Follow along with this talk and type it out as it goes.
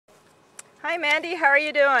Hi Mandy, how are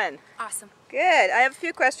you doing? Awesome. Good. I have a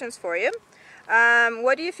few questions for you.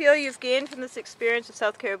 What do you feel you've gained from this experience of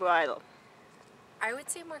South Cariboo Idol? I would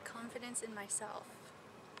say more confidence in myself.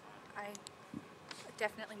 I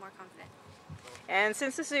definitely more confident. And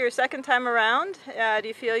since this is your second time around, do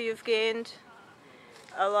you feel you've gained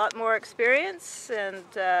a lot more experience? And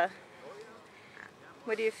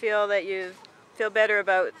what do you feel that you feel better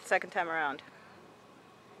about the second time around?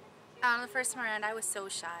 The first time around I was so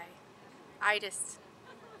shy. I just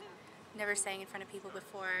never sang in front of people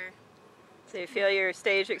before. So you feel your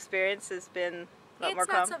stage experience has been a lot more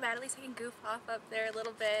calm? It's not so bad. At least I can goof off up there a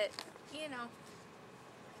little bit, you know.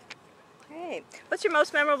 Great. What's your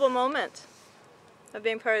most memorable moment of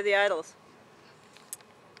being part of the Idols?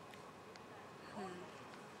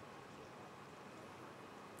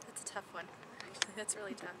 That's a tough one. Actually, that's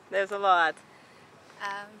really tough. There's a lot.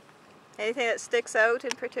 Anything that sticks out in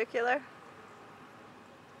particular?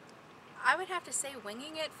 I would have to say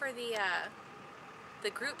winging it for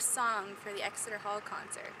the group song for the Exeter Hall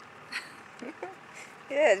concert.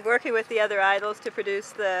 Good. Working with the other idols to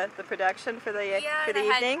produce the production for the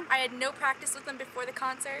evening. I had no practice with them before the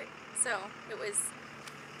concert, so it was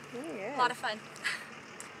a lot of fun.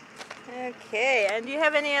 Okay, and do you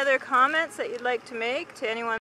have any other comments that you'd like to make to anyone